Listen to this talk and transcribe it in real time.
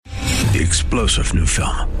The explosive new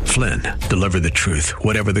film, Flynn, deliver the truth,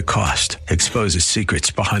 whatever the cost, exposes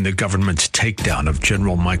secrets behind the government's takedown of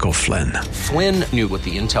General Michael Flynn. Flynn knew what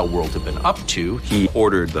the intel world had been up to. He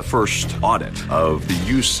ordered the first audit of the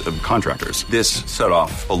use of contractors. This set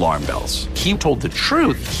off alarm bells. He told the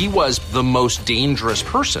truth. He was the most dangerous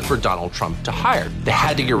person for Donald Trump to hire. They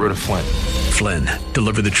had to get rid of Flynn. Flynn,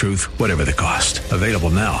 deliver the truth, whatever the cost. Available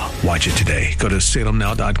now. Watch it today. Go to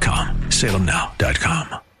salemnow.com.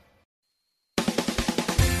 salemnow.com.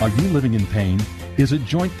 Are you living in pain? Is it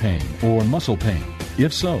joint pain or muscle pain?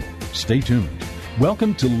 If so, stay tuned.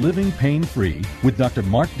 Welcome to Living Pain Free with Dr.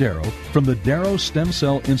 Mark Darrow from the Darrow Stem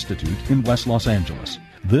Cell Institute in West Los Angeles.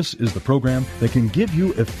 This is the program that can give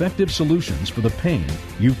you effective solutions for the pain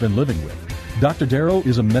you've been living with. Dr. Darrow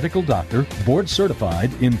is a medical doctor, board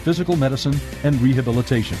certified in physical medicine and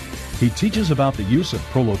rehabilitation. He teaches about the use of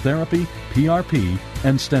prolotherapy, PRP,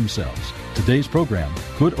 and stem cells. Today's program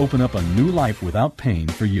could open up a new life without pain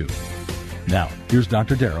for you. Now, here's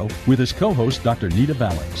Dr. Darrow with his co-host, Dr. Nita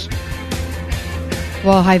Valens.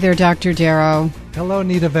 Well, hi there, Dr. Darrow. Hello,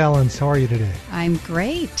 Nita Valens. How are you today? I'm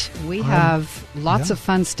great. We have lots of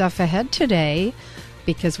fun stuff ahead today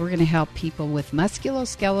because we're going to help people with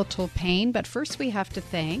musculoskeletal pain. But first, we have to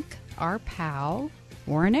thank our pal,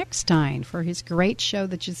 Warren Eckstein, for his great show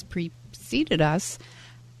that just preceded us,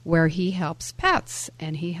 where he helps pets,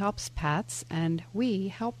 and he helps pets, and we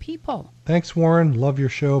help people. Thanks, Warren. Love your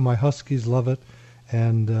show. My Huskies love it.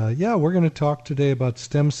 And we're going to talk today about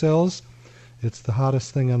stem cells. It's the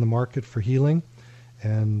hottest thing on the market for healing,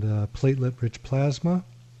 and platelet-rich plasma.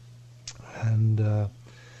 And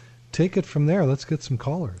take it from there. Let's get some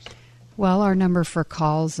callers. Well, our number for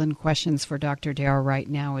calls and questions for Dr. Darrow right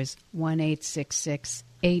now is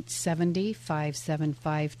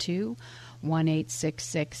 1-866-870-5752.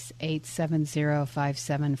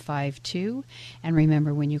 1-866-870-5752. And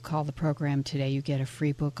remember, when you call the program today, you get a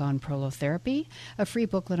free book on prolotherapy, a free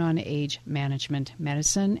booklet on age management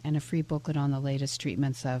medicine, and a free booklet on the latest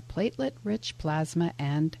treatments of platelet-rich plasma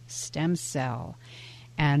and stem cell.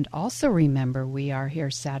 And also remember, we are here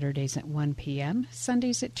Saturdays at 1 p.m.,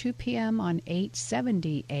 Sundays at 2 p.m. on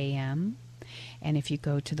 870 a.m., and if you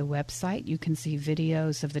go to the website, you can see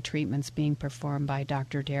videos of the treatments being performed by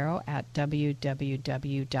Dr. Darrow at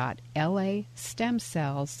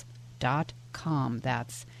www.lastemcells.com.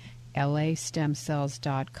 That's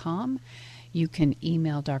lastemcells.com. You can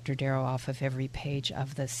email Dr. Darrow off of every page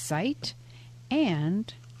of the site.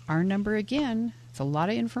 And our number again, it's a lot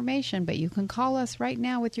of information, but you can call us right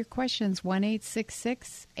now with your questions,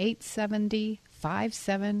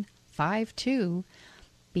 1-866-870-5752,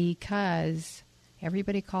 because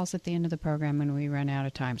everybody calls at the end of the program when we run out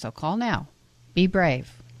of time. So call now. Be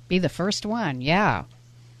brave. Be the first one. Yeah.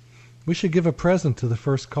 We should give a present to the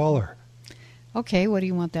first caller. Okay, what do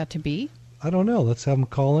you want that to be? I don't know. Let's have them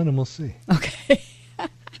call in and we'll see. Okay.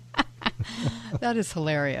 That is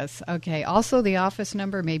hilarious. Okay. Also, the office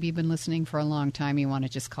number. Maybe you've been listening for a long time. You want to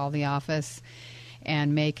just call the office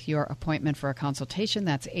and make your appointment for a consultation.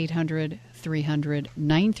 That's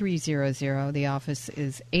 800-300-9300. The office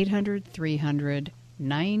is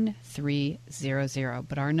 800-300-9300.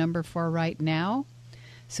 But our number for right now,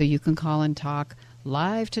 so you can call and talk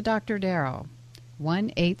live to Dr. Darrow,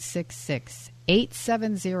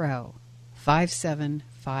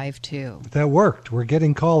 1-866-870-5752. That worked. We're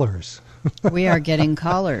getting callers. We are getting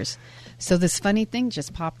callers. So this funny thing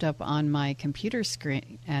just popped up on my computer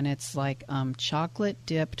screen, and it's like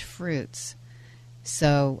chocolate-dipped fruits.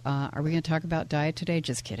 So are we going to talk about diet today?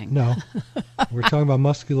 Just kidding. No. We're talking about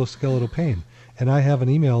musculoskeletal pain. And I have an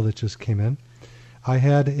email that just came in. I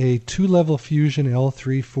had a 2-level fusion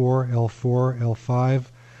L3, 4, L4, L5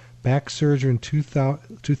 back surgery in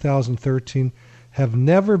 2013. Have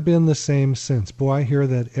never been the same since. Boy, I hear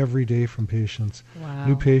that every day from patients. Wow.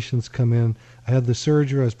 New patients come in. I had the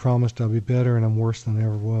surgery. I was promised I'll be better, and I'm worse than I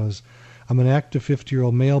ever was. I'm an active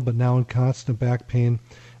 50-year-old male, but now in constant back pain,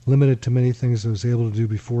 limited to many things I was able to do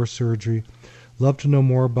before surgery. Love to know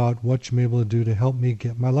more about what you're able to do to help me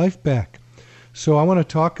get my life back. So I want to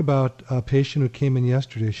talk about a patient who came in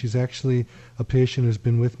yesterday. She's actually a patient who's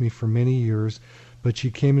been with me for many years, but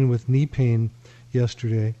she came in with knee pain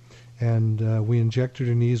yesterday. And we injected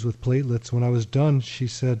her knees with platelets. When I was done, she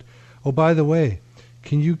said, "Oh, by the way,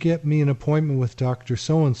 can you get me an appointment with Dr.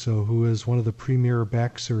 So-and-so, who is one of the premier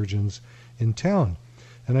back surgeons in town?"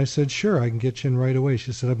 And I said, "Sure, I can get you in right away."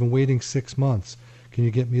 She said, "I've been waiting 6 months. Can you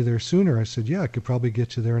get me there sooner?" I said, "Yeah, I could probably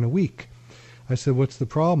get you there in a week." I said, "What's the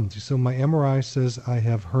problem?" She said, "My MRI says I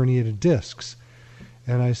have herniated discs."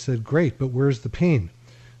 And I said, "Great, but where's the pain?"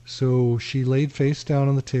 So she laid face down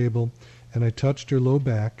on the table, and I touched her low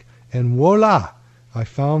back. And voila, I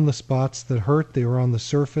found the spots that hurt. They were on the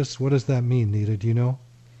surface. What does that mean, Nita? Do you know?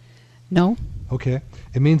 No. Okay.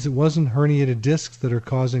 It means it wasn't herniated discs that are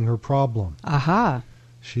causing her problem. Aha.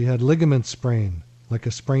 She had ligament sprain, like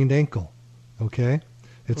a sprained ankle. Okay?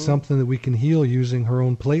 It's something that we can heal using her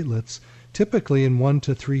own platelets, typically in 1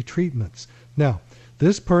 to 3 treatments. Now,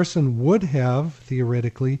 this person would have,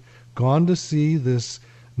 theoretically, gone to see this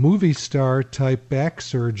movie star type back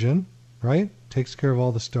surgeon, right? Takes care of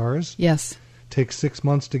all the stars. Yes. Takes 6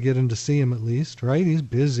 months to get in to see him at least, right? He's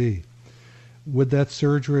busy. Would that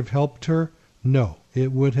surgery have helped her? No.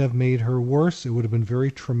 It would have made her worse. It would have been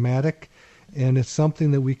very traumatic, and it's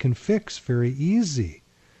something that we can fix very easy.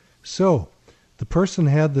 So, the person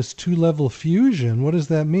had this 2-level fusion. What does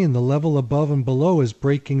that mean? The level above and below is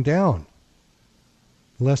breaking down.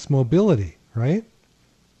 Less mobility, right?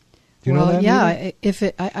 Do you know that,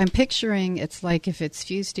 Nita? I'm picturing it's like if it's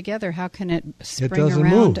fused together, how can it spring doesn't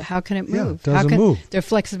around? move. How can it Yeah, move? it doesn't move. Their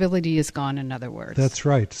flexibility is gone, in other words. That's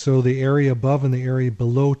right. So the area above and the area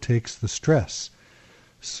below takes the stress.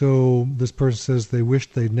 So this person says they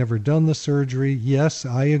wish they'd never done the surgery. Yes,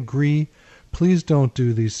 I agree. Please don't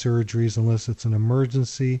do these surgeries unless it's an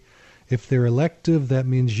emergency. If they're elective, that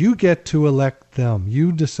means you get to elect them.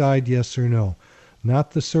 You decide yes or no,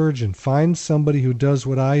 not the surgeon. Find somebody who does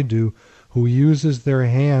what I do, who uses their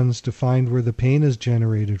hands to find where the pain is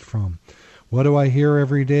generated from. What do I hear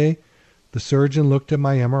every day? The surgeon looked at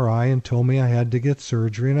my MRI and told me I had to get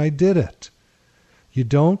surgery, and I did it. You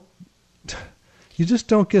just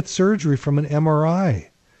don't get surgery from an MRI.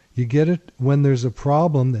 You get it when there's a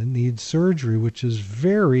problem that needs surgery, which is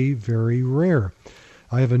very, very rare.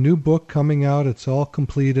 I have a new book coming out. It's all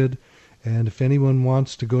completed. And if anyone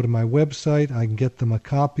wants to go to my website, I can get them a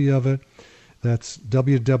copy of it. That's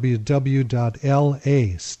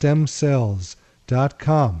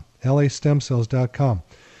www.lastemcells.com. lastemcells.com.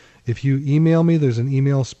 If you email me, there's an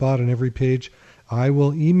email spot on every page. I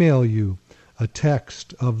will email you a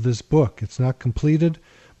text of this book. It's not completed,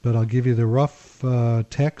 but I'll give you the rough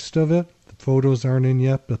text of it. The photos aren't in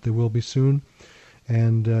yet, but they will be soon.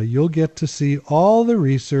 And you'll get to see all the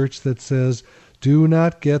research that says, do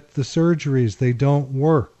not get the surgeries. They don't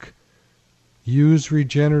work. Use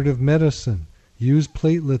regenerative medicine. Use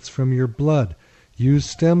platelets from your blood. Use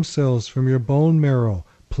stem cells from your bone marrow.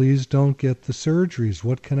 Please don't get the surgeries.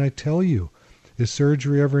 What can I tell you? Is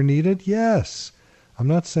surgery ever needed? Yes. I'm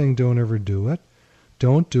not saying don't ever do it.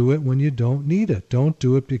 Don't do it when you don't need it. Don't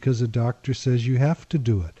do it because a doctor says you have to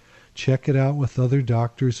do it. Check it out with other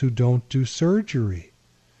doctors who don't do surgery.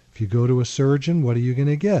 If you go to a surgeon, what are you going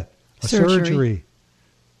to get? A surgery.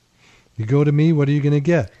 You go to me, what are you going to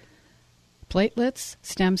get? Platelets,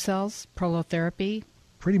 stem cells, prolotherapy.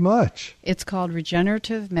 Pretty much. It's called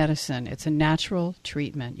regenerative medicine. It's a natural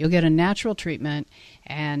treatment. You'll get a natural treatment,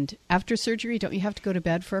 and after surgery, don't you have to go to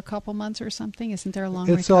bed for a couple months or something? Isn't there a long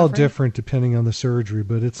recovery? It's all different depending on the surgery,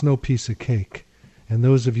 but it's no piece of cake. And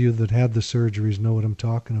those of you that had the surgeries know what I'm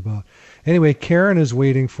talking about. Anyway, Karen is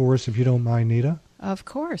waiting for us, if you don't mind, Nita. Of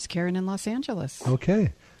course, Karen in Los Angeles.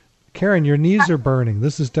 Okay. Karen, your knees are burning.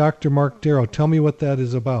 This is Dr. Mark Darrow. Tell me what that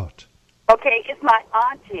is about. Okay, it's my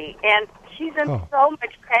auntie, and she's in so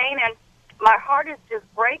much pain, and my heart is just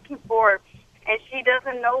breaking for her, and she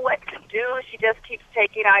doesn't know what to do. She just keeps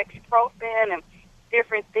taking ibuprofen and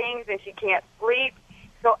different things, and she can't sleep.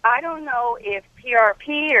 So I don't know if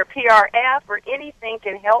PRP or PRF or anything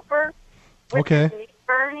can help her with the knee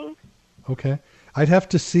burning. Okay. I'd have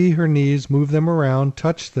to see her knees, move them around,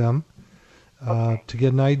 touch them to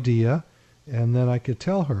get an idea, and then I could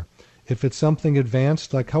tell her. If it's something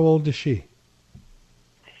advanced, like how old is she?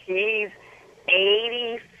 She's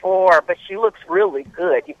 84, but she looks really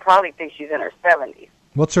good. You probably think she's in her 70s.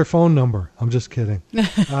 What's her phone number? I'm just kidding.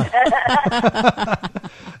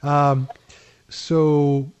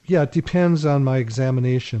 So, yeah, it depends on my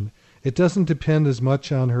examination. It doesn't depend as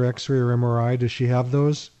much on her X-ray or MRI. Does she have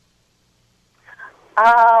those?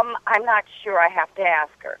 I'm not sure. I have to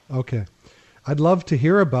ask her. Okay. I'd love to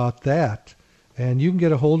hear about that. And you can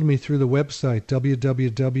get a hold of me through the website,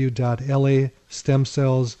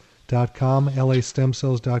 www.lastemcells.com,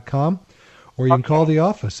 lastemcells.com, or you can call the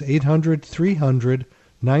office, 800-300-9300,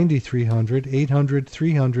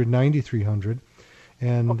 800-300-9300,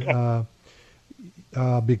 and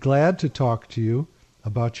I'll be glad to talk to you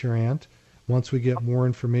about your aunt once we get more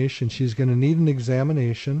information. She's going to need an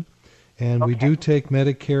examination, and we do take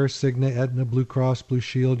Medicare, Cigna, Aetna, Blue Cross, Blue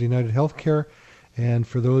Shield, United Healthcare. And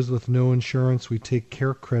for those with no insurance, we take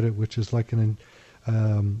Care Credit, which is like a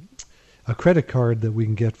credit card that we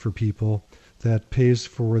can get for people that pays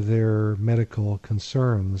for their medical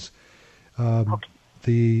concerns.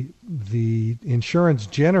 the insurance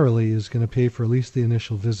generally is going to pay for at least the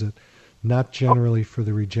initial visit, not generally for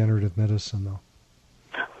the regenerative medicine, though.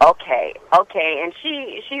 Okay, and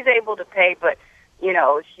she's able to pay, but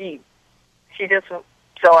she doesn't.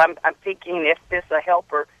 So I'm thinking if this will help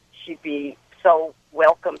her, she'd be so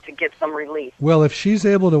welcome to get some relief. Well, if she's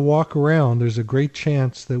able to walk around, there's a great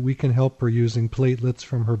chance that we can help her using platelets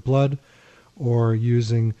from her blood or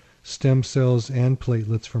using stem cells and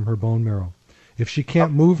platelets from her bone marrow. If she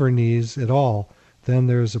can't move her knees at all, then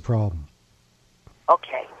there's a problem.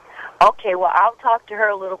 Okay, well, I'll talk to her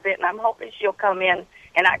a little bit, and I'm hoping she'll come in,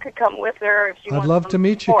 and I could come with her if she wants. I'd love to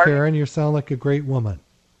meet you, Karen. You sound like a great woman.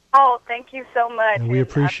 Oh, thank you so much. And we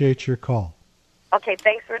appreciate your call. Okay,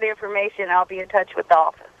 thanks for the information. I'll be in touch with the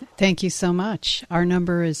office. Thank you so much. Our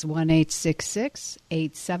number is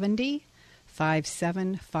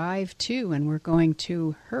 1-866-870-5752, and we're going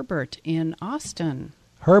to Herbert in Austin.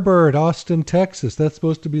 Herbert, Austin, Texas. That's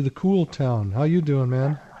supposed to be the cool town. How you doing,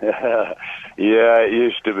 man? Yeah, it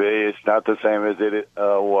used to be. It's not the same as it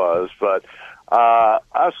was, but I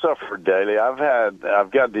suffer daily.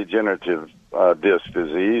 I've got degenerative disc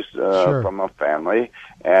disease from my family,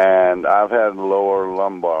 and I've had lower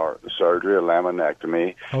lumbar surgery, a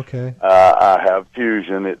laminectomy. Okay. I have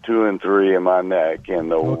fusion at 2 and 3 in my neck,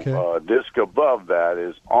 and the disc above that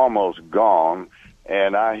is almost gone,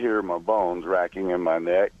 and I hear my bones racking in my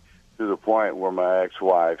neck to the point where my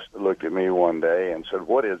ex-wife looked at me one day and said,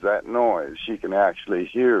 "What is that noise?" She can actually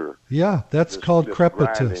hear. Yeah, that's called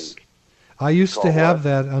crepitus. I used to have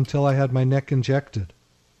that until I had my neck injected.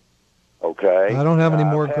 Okay. I don't have any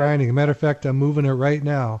more grinding. As a matter of fact, I'm moving it right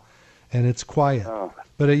now, and it's quiet. Oh.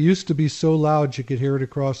 But it used to be so loud you could hear it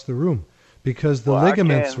across the room because the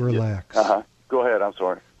ligaments were lax. Go ahead. I'm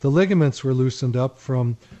sorry. The ligaments were loosened up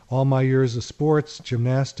from all my years of sports,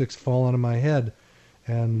 gymnastics falling on my head,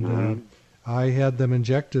 and I had them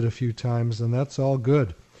injected a few times, and that's all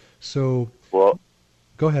good. So, well,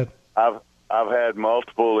 go ahead. I've had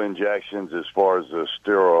multiple injections as far as the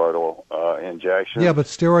steroidal injections. Yeah, but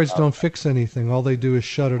steroids don't fix anything. All they do is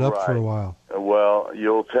shut it up for a while. Well,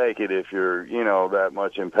 you'll take it if you're, that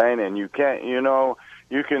much in pain, and you can't,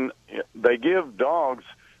 they give dogs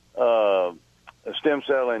stem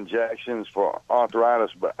cell injections for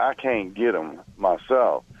arthritis, but I can't get them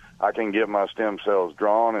myself. I can get my stem cells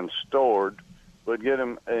drawn and stored, but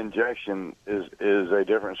getting an injection is a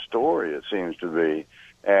different story, it seems to be.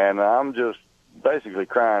 And I'm just basically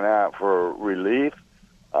crying out for relief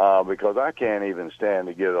because I can't even stand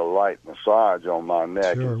to get a light massage on my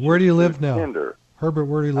neck. Sure. Where do you live now? Tender. Herbert,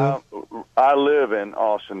 where do you live? I live in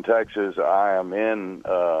Austin, Texas. I am in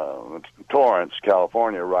Torrance,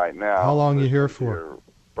 California right now. How long are you here for?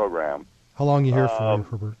 Program. How long are you here for,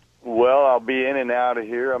 Herbert? Well, I'll be in and out of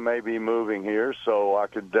here. I may be moving here, so I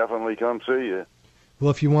could definitely come see you.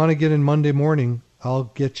 Well, if you want to get in Monday morning, I'll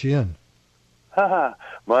get you in.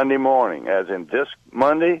 Monday morning, as in this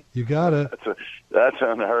Monday? You got it. That's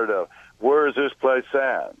unheard of. Where is this place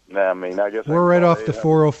at? I mean, I guess we're right off the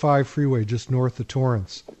 405 freeway, just north of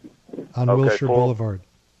Torrance, on Wilshire Boulevard.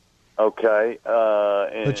 Okay.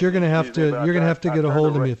 But you're gonna have to get a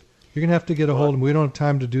hold of me. You're gonna have to get a hold of me. We don't have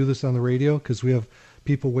time to do this on the radio because we have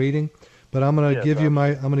people waiting. But I'm gonna give you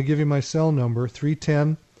my cell number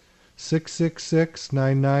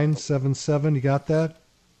 310-666-9977. You got that?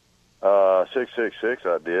 666.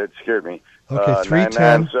 I did. Scared me. Okay,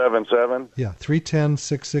 310 9977. Yeah,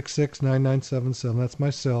 310-666-9977. That's my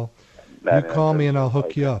cell. You call me and I'll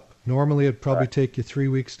hook you up. Normally it'd probably take you 3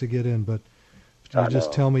 weeks to get in, but you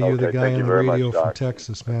just tell me you're the guy on the radio from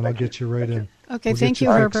Texas, man. I'll get you right in. Okay, thank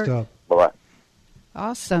you, Herbert. Bye-bye.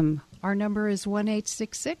 Awesome. Our number is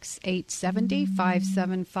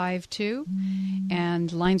 1-866-870-5752,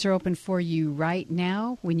 and lines are open for you right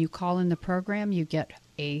now. When you call in the program, you get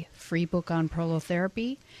a free book on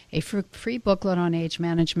prolotherapy, a free booklet on age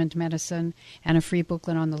management medicine, and a free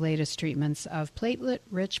booklet on the latest treatments of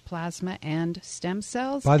platelet-rich plasma and stem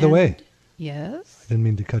cells. By the way. Yes? I didn't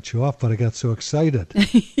mean to cut you off, but I got so excited.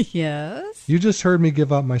 Yes? You just heard me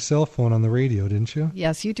give out my cell phone on the radio, didn't you?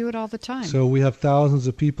 Yes, you do it all the time. So we have thousands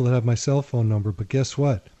of people that have my cell phone number, but guess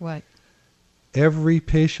what? What? Every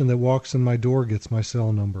patient that walks in my door gets my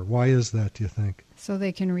cell number. Why is that, do you think? So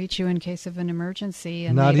they can reach you in case of an emergency.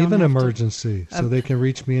 And not even emergency. So they can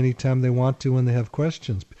reach me anytime they want to when they have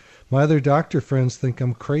questions. My other doctor friends think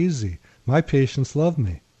I'm crazy. My patients love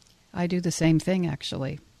me. I do the same thing,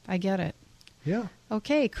 actually. I get it. Yeah.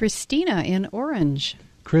 Okay, Christina in Orange.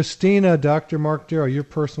 Christina, Dr. Mark Darrow, you're a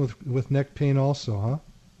person with neck pain also, huh?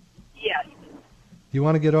 Yes. You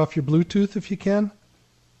want to get off your Bluetooth if you can?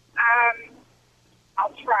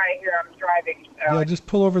 I'll try here. I'm driving. Yeah, just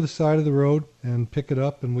pull over the side of the road and pick it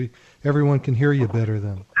up, and everyone can hear you better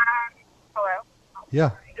then. Hello? Yeah.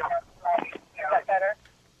 Is that better?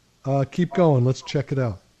 Keep going. Let's check it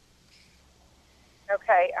out.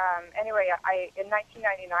 Okay. Anyway, in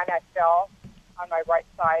 1999, I fell on my right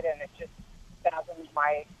side, and it just spasmed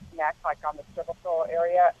my neck, like on the cervical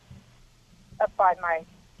area, up by my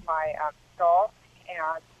skull. And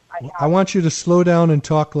I want you to slow down and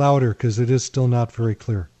talk louder because it is still not very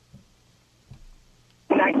clear.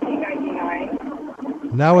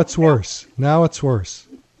 1999. Now it's worse. Now it's worse.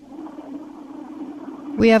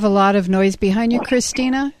 We have a lot of noise behind you,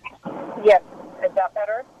 Christina. Yes. Is that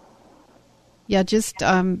better? Yeah, just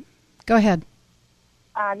go ahead.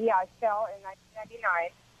 Yeah, I fell in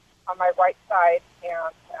 1999 on my right side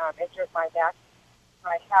and injured my neck.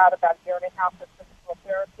 I had about a year and a half of physical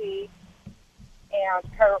therapy and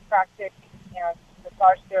chiropractic and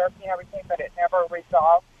massage therapy and everything, but it never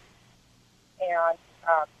resolved. And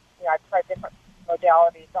I've tried different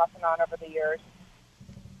modalities off and on over the years,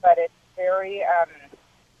 but it's very,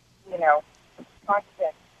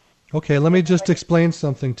 constant. Okay, let me just explain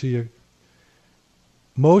something to you.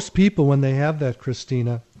 Most people, when they have that,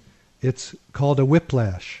 Christina, it's called a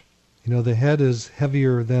whiplash. The head is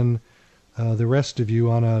heavier than the rest of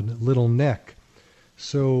you on a little neck.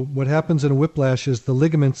 So what happens in a whiplash is the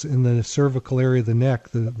ligaments in the cervical area of the neck,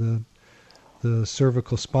 the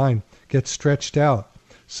cervical spine, get stretched out.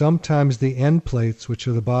 Sometimes the end plates, which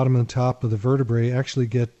are the bottom and top of the vertebrae, actually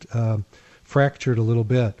get fractured a little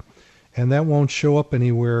bit. And that won't show up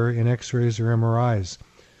anywhere in x-rays or MRIs.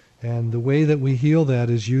 And the way that we heal that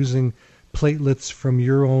is using platelets from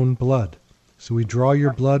your own blood. So we draw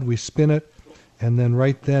your blood, we spin it, and then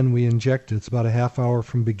right then we inject it. It's about a half hour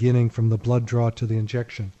from beginning, from the blood draw to the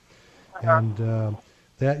injection. And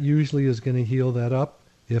that usually is going to heal that up.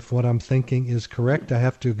 If what I'm thinking is correct, I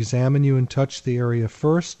have to examine you and touch the area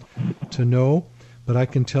first to know, but I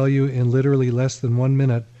can tell you in literally less than 1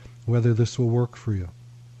 minute whether this will work for you.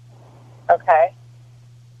 Okay.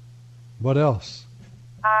 What else?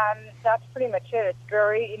 That's pretty much it. It's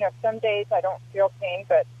very, some days I don't feel pain,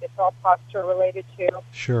 but it's all posture related too.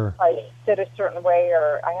 Sure. I sit a certain way,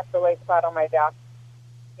 or I have to lay flat on my back,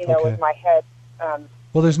 Okay. with my head.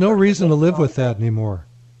 Well, there's no reason to live with that anymore.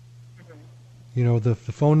 Mm-hmm. The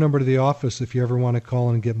phone number to the office, if you ever want to call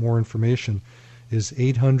and get more information, is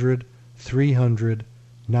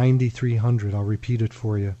 800-300-9300. I'll repeat it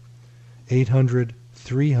for you.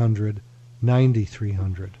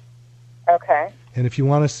 800-300-9300. Okay. And if you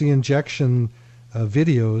want to see injection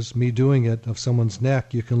videos, me doing it, of someone's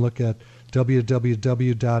neck, you can look at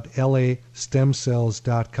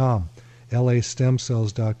www.lastemcells.com.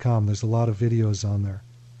 lastemcells.com. There's a lot of videos on there.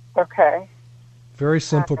 Okay. Very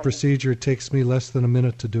simple procedure. It takes me less than a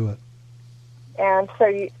minute to do it. And so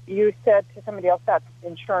you said to somebody else that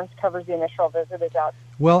insurance covers the initial visit. Is that?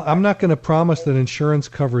 Well, I'm not going to promise that insurance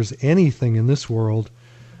covers anything in this world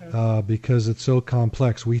because it's so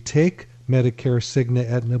complex. We take Medicare, Cigna,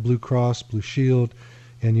 Aetna, Blue Cross, Blue Shield,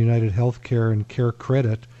 and United Healthcare and Care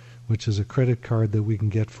Credit, which is a credit card that we can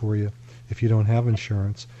get for you if you don't have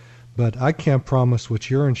insurance. But I can't promise what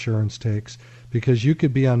your insurance takes because you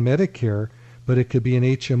could be on Medicare, but it could be an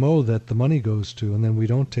HMO that the money goes to, and then we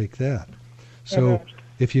don't take that. So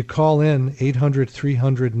if you call in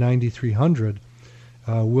 800-300-9300,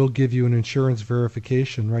 we'll give you an insurance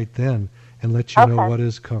verification right then and let you know what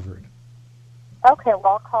is covered. Okay,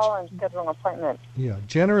 well, I'll call and schedule an appointment. Yeah,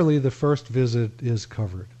 generally the first visit is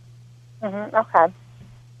covered. Mm-hmm. Okay.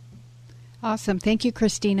 Awesome. Thank you,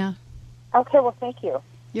 Christina. Okay, well, thank you.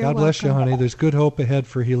 You're God bless you, welcome. honey. There's good hope ahead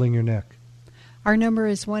for healing your neck. Our number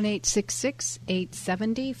is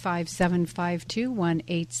 1-866-870-5752,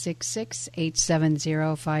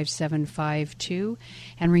 1-866-870-5752.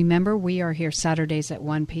 And remember, we are here Saturdays at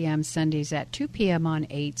 1 p.m., Sundays at 2 p.m. on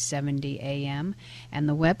 870 a.m. And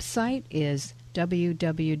the website is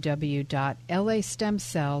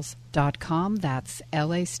www.lastemcells.com. That's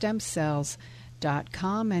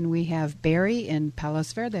lastemcells.com. And we have Barry in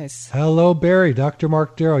Palos Verdes. Hello, Barry. Dr.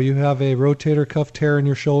 Mark Darrow. You have a rotator cuff tear in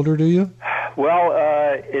your shoulder, do you? Well,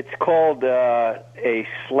 it's called a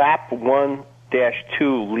SLAP 1-2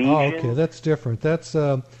 lesion. Oh, okay. That's different. That's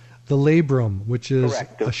the labrum, which is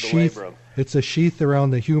correct, a sheath. Labrum. It's a sheath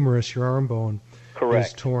around the humerus, your arm bone. Correct.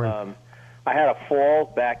 Is torn. I had a fall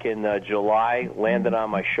back in July, landed on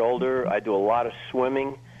my shoulder. I do a lot of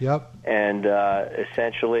swimming. Yep. And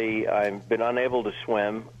essentially, I've been unable to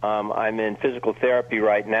swim. I'm in physical therapy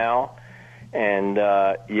right now. And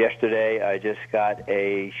yesterday, I just got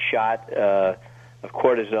a shot of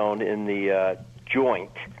cortisone in the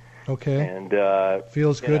joint. Okay. And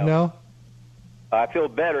feels good now? I feel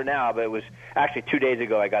better now, but it was actually 2 days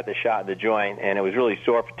ago I got the shot in the joint, and it was really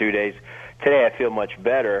sore for 2 days. Today I feel much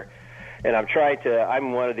better, and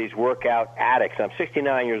I'm one of these workout addicts. I'm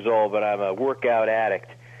 69 years old, but I'm a workout addict,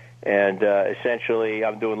 and essentially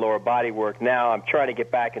I'm doing lower body work now. I'm trying to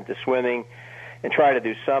get back into swimming and try to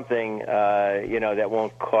do something, that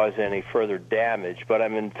won't cause any further damage. But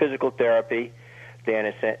I'm in physical therapy down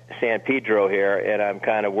in San Pedro here, and I'm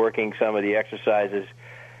kind of working some of the exercises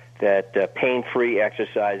pain-free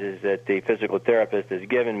exercises that the physical therapist has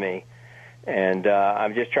given me. And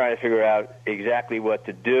I'm just trying to figure out exactly what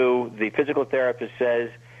to do. The physical therapist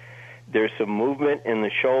says there's some movement in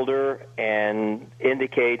the shoulder and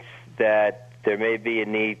indicates that there may be a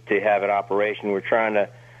need to have an operation. We're trying to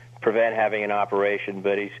prevent having an operation,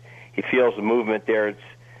 but he feels the movement there. It's,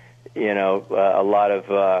 a lot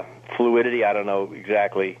of fluidity. I don't know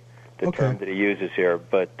exactly the term that he uses here,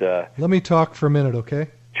 but... Let me talk for a minute, okay?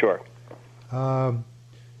 Sure.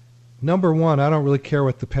 Number one, I don't really care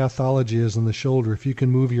what the pathology is in the shoulder. If you can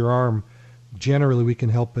move your arm, generally we can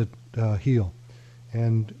help it heal.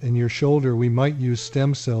 And in your shoulder, we might use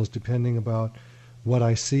stem cells depending about what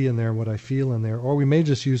I see in there and what I feel in there. Or we may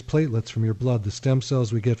just use platelets from your blood, the stem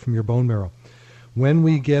cells we get from your bone marrow. When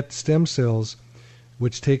we get stem cells,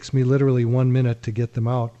 which takes me literally 1 minute to get them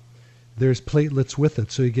out, there's platelets with it.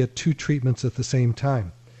 So you get two treatments at the same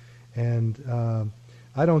time. And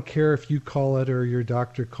I don't care if you call it or your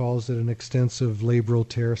doctor calls it an extensive labral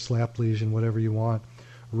tear, slap lesion, whatever you want,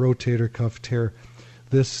 rotator cuff tear.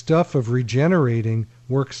 This stuff of regenerating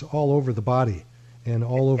works all over the body and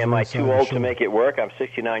all over. Am I too old to make it work? I'm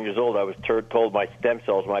 69 years old. I was told my stem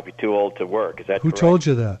cells might be too old to work. Is that correct? Who told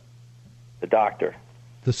you that? The doctor.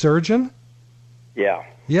 The surgeon? Yeah.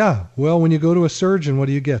 Yeah. Well, when you go to a surgeon, what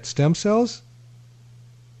do you get? Stem cells?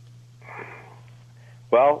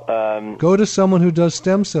 Well, go to someone who does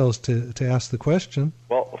stem cells to ask the question.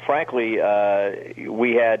 Well, frankly, I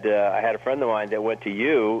had a friend of mine that went to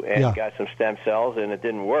you and got some stem cells, and it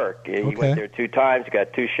didn't work. He went there 2 times,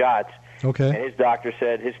 got 2 shots. Okay. And his doctor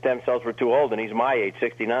said his stem cells were too old, and he's my age,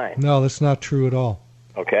 69. No, that's not true at all.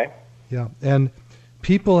 Okay. Yeah, and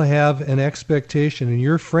people have an expectation, and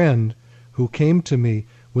your friend who came to me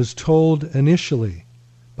was told initially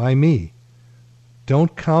by me,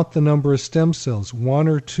 don't count the number of stem cells. 1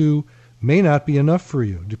 or 2 may not be enough for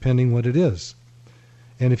you, depending what it is.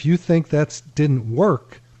 And if you think that didn't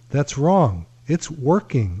work, that's wrong. It's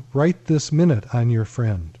working right this minute on your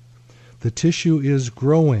friend. The tissue is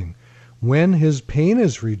growing. When his pain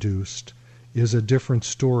is reduced is a different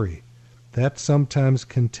story. That sometimes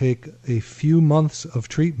can take a few months of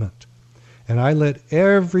treatment. And I let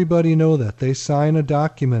everybody know that. They sign a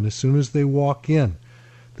document as soon as they walk in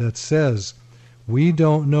that says, we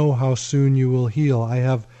don't know how soon you will heal. I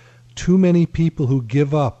have too many people who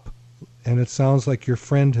give up, and it sounds like your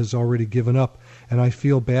friend has already given up, and I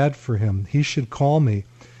feel bad for him. He should call me,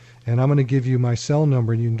 and I'm going to give you my cell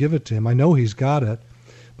number, and you can give it to him. I know he's got it,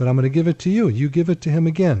 but I'm going to give it to you. You give it to him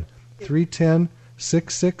again,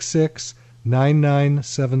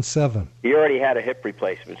 310-666-9977. He already had a hip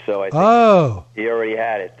replacement, so I think he already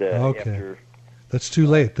had it. Okay. After, that's too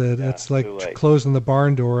late. That's like closing the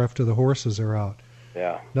barn door after the horses are out.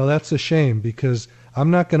 Yeah. No, that's a shame, because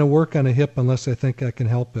I'm not going to work on a hip unless I think I can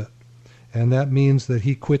help it. And that means that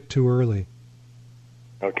he quit too early.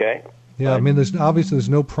 Okay. Yeah, I mean, there's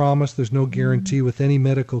no promise, there's no guarantee with any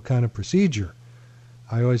medical kind of procedure.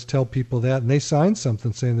 I always tell people that, and they sign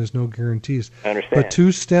something saying there's no guarantees. I understand. But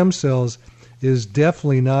 2 stem cells is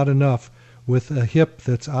definitely not enough with a hip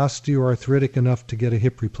that's osteoarthritic enough to get a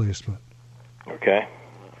hip replacement. Okay.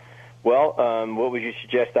 Well, what would you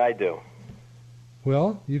suggest I do?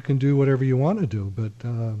 Well, you can do whatever you want to do, but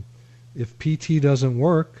if PT doesn't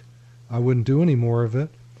work, I wouldn't do any more of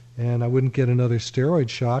it, and I wouldn't get another steroid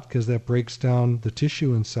shot because that breaks down the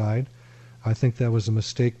tissue inside. I think that was a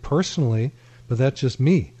mistake personally, but that's just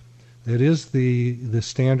me. It is the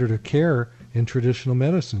standard of care in traditional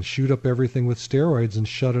medicine. Shoot up everything with steroids and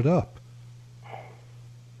shut it up.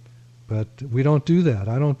 But we don't do that.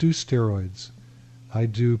 I don't do steroids. I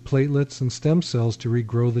do platelets and stem cells to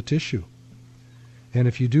regrow the tissue. And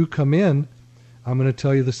if you do come in, I'm going to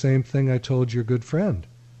tell you the same thing I told your good friend.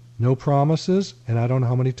 No promises, and I don't know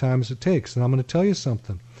how many times it takes. And I'm going to tell you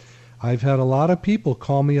something. I've had a lot of people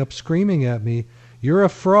call me up screaming at me, you're a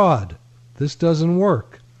fraud. This doesn't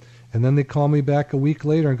work. And then they call me back a week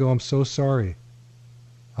later and go, I'm so sorry.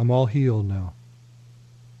 I'm all healed now.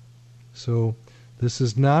 So this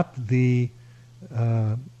is not the,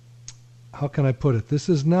 how can I put it? This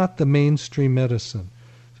is not the mainstream medicine.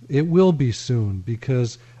 It will be soon,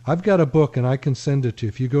 because I've got a book and I can send it to you.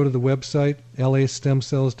 If you go to the website,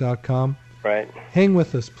 lastemcells.com, Right. Hang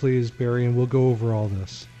with us, please, Barry, and we'll go over all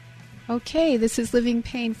this. Okay, this is Living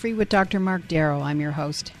Pain-Free with Dr. Mark Darrow. I'm your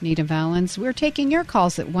host, Nita Valens. We're taking your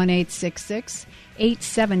calls at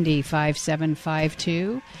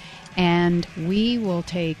 1-866-870-5752, and we will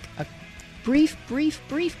take a brief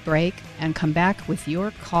break and come back with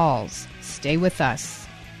your calls. Stay with us.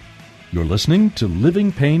 You're listening to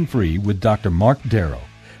Living Pain-Free with Dr. Mark Darrow.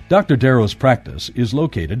 Dr. Darrow's practice is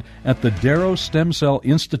located at the Darrow Stem Cell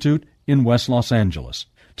Institute in West Los Angeles.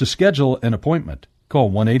 To schedule an appointment,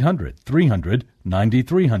 call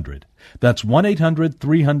 1-800-300-9300. That's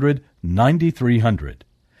 1-800-300-9300.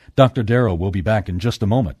 Dr. Darrow will be back in just a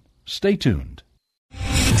moment. Stay tuned.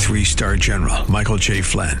 3-star General Michael J.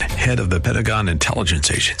 Flynn, head of the Pentagon Intelligence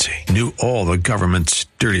Agency, knew all the government's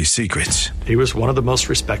dirty secrets. He was one of the most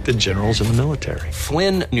respected generals in the military.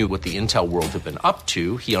 Flynn knew what the intel world had been up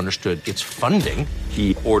to. He understood its funding.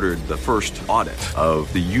 He ordered the first audit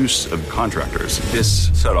of the use of contractors. This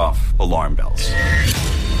set off alarm bells.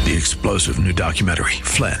 The explosive new documentary,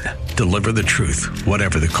 Flynn, Deliver the Truth,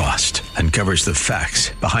 Whatever the Cost, uncovers the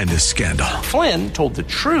facts behind this scandal. Flynn told the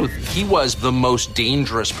truth. He was the most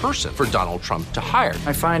dangerous person for Donald Trump to hire.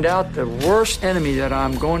 I find out the worst enemy that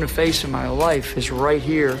I'm going to face in my life is right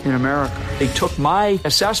here in America. They took my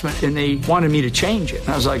assessment and they wanted me to change it. And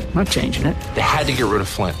I was like, I'm not changing it. They had to get rid of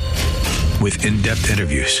Flynn. With in-depth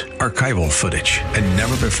interviews, archival footage, and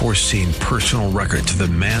never-before-seen personal records of the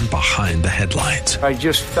man behind the headlines. I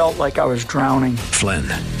just felt like I was drowning. Flynn,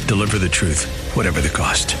 Deliver the Truth, Whatever the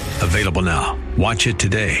Cost. Available now. Watch it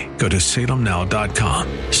today. Go to salemnow.com.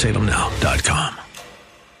 salemnow.com.